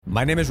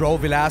My name is Raul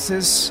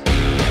Villacis,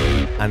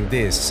 and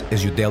this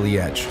is your Daily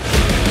Edge.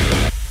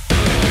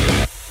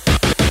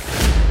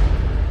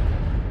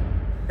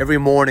 Every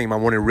morning, my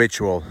morning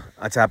ritual,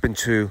 I tap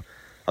into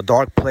a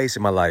dark place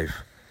in my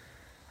life.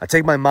 I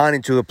take my mind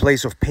into the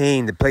place of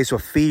pain, the place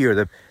of fear,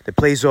 the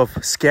place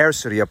of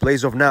scarcity, a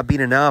place of not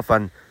being enough.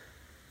 And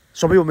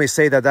some people may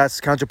say that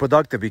that's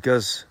counterproductive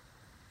because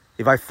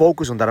if I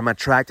focus on that, I'm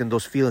attracting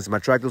those feelings, I'm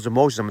attracting those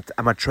emotions,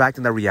 I'm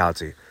attracting that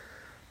reality.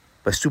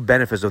 But there's two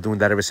benefits of doing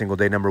that every single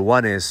day. Number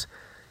one is,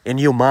 in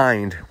your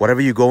mind,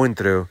 whatever you're going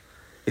through,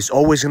 is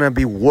always going to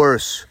be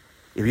worse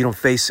if you don't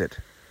face it.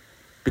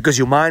 Because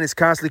your mind is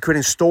constantly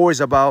creating stories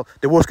about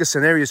the worst case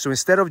scenario. So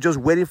instead of just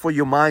waiting for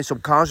your mind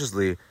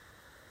subconsciously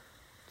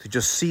to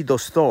just see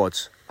those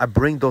thoughts, I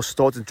bring those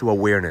thoughts into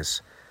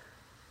awareness.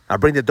 I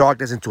bring the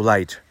darkness into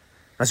light.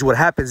 And so what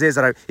happens is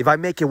that if I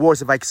make it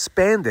worse, if I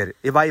expand it,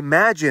 if I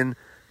imagine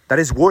that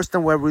it's worse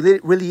than what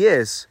it really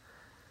is,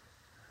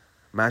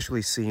 I'm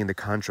actually seeing the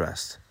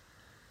contrast.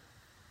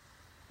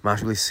 I'm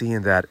actually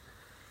seeing that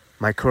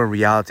my current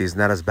reality is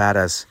not as bad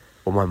as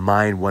what my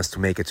mind wants to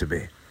make it to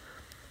be.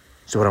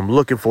 So what I'm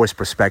looking for is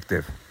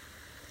perspective.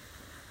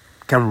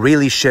 Can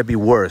really shit be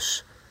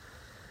worse?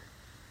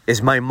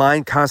 Is my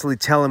mind constantly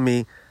telling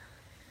me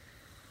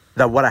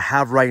that what I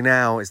have right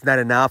now is not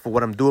enough, or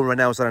what I'm doing right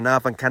now is not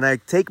enough? And can I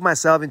take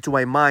myself into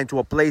my mind to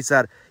a place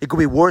that it could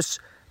be worse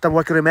than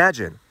what I could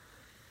imagine?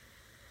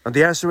 And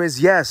the answer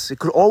is yes, it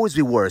could always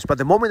be worse. But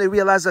the moment they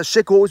realize that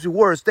shit could always be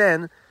worse,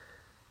 then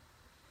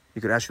you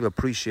could actually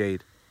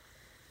appreciate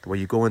that what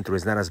you're going through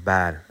is not as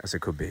bad as it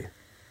could be.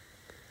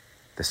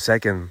 The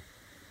second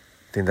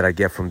thing that I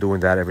get from doing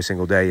that every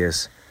single day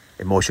is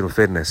emotional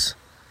fitness.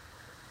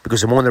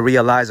 Because the moment I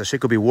realize that shit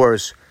could be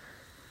worse,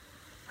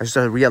 I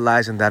start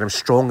realizing that I'm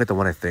stronger than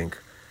what I think.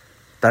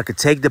 That I could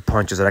take the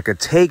punches, that I could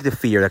take the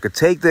fear, that I could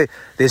take the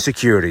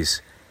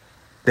insecurities.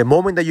 The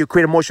moment that you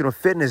create emotional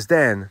fitness,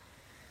 then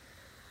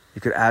you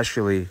could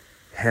actually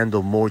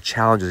handle more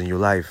challenges in your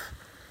life.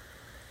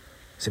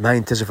 So my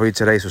intention for you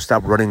today is to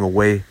stop running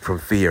away from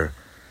fear.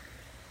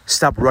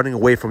 Stop running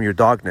away from your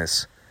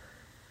darkness.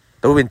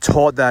 That we've been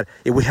taught that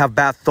if we have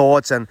bad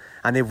thoughts and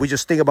if we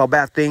just think about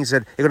bad things,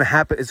 that it's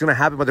gonna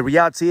happen. But the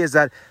reality is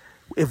that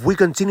if we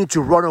continue to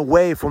run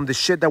away from the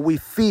shit that we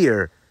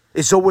fear,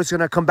 it's always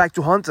gonna come back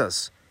to haunt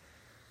us.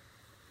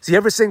 See,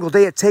 every single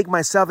day I take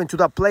myself into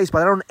that place,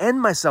 but I don't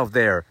end myself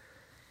there.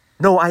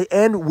 No, I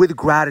end with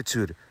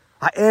gratitude.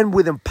 I end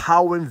with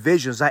empowering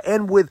visions. I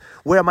end with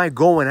where am I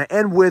going? I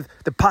end with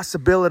the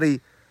possibility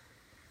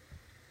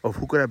of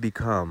who could I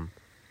become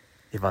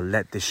if I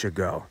let this shit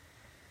go.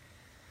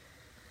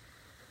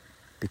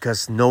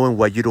 Because knowing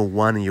what you don't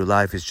want in your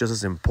life is just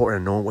as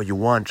important as knowing what you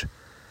want.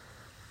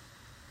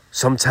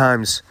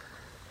 Sometimes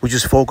we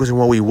just focus on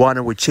what we want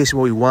and we're chasing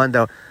what we want,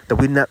 that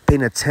we're not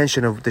paying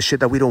attention of the shit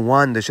that we don't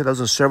want, the shit that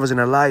doesn't serve us in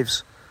our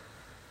lives.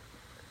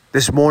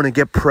 This morning,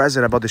 get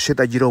present about the shit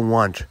that you don't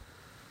want.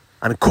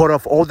 And cut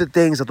off all the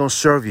things that don't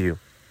serve you.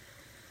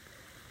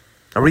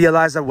 And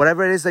realize that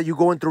whatever it is that you're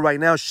going through right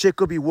now, shit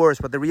could be worse.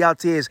 But the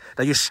reality is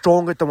that you're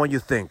stronger than what you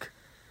think.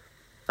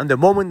 And the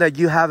moment that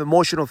you have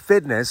emotional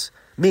fitness,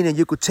 meaning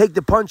you could take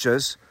the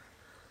punches,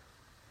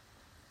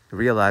 you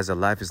realize that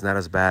life is not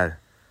as bad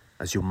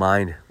as your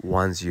mind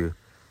wants you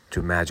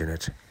to imagine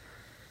it.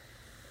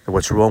 And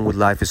what's wrong with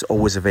life is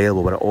always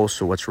available, but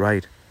also what's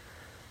right.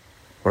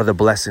 What are the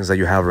blessings that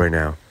you have right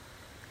now?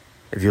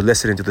 If you're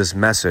listening to this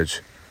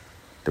message,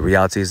 the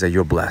reality is that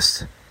you're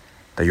blessed,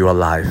 that you're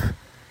alive,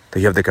 that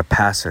you have the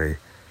capacity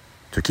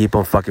to keep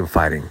on fucking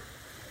fighting,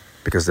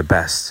 because the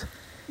best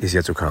is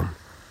yet to come.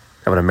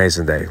 Have an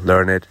amazing day.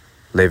 Learn it,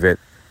 live it,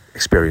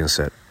 experience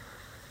it.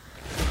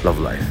 Love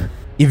life.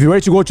 If you're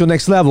ready to go to the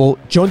next level,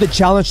 join the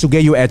challenge to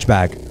get your edge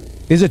back.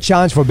 This is a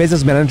challenge for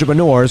businessmen and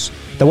entrepreneurs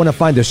that want to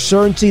find the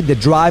certainty, the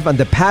drive, and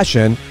the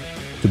passion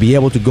to be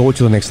able to go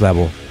to the next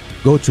level.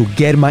 Go to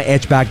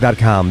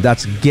getmyedgeback.com.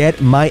 That's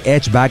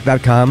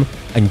getmyedgeback.com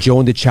and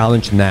join the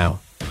challenge now.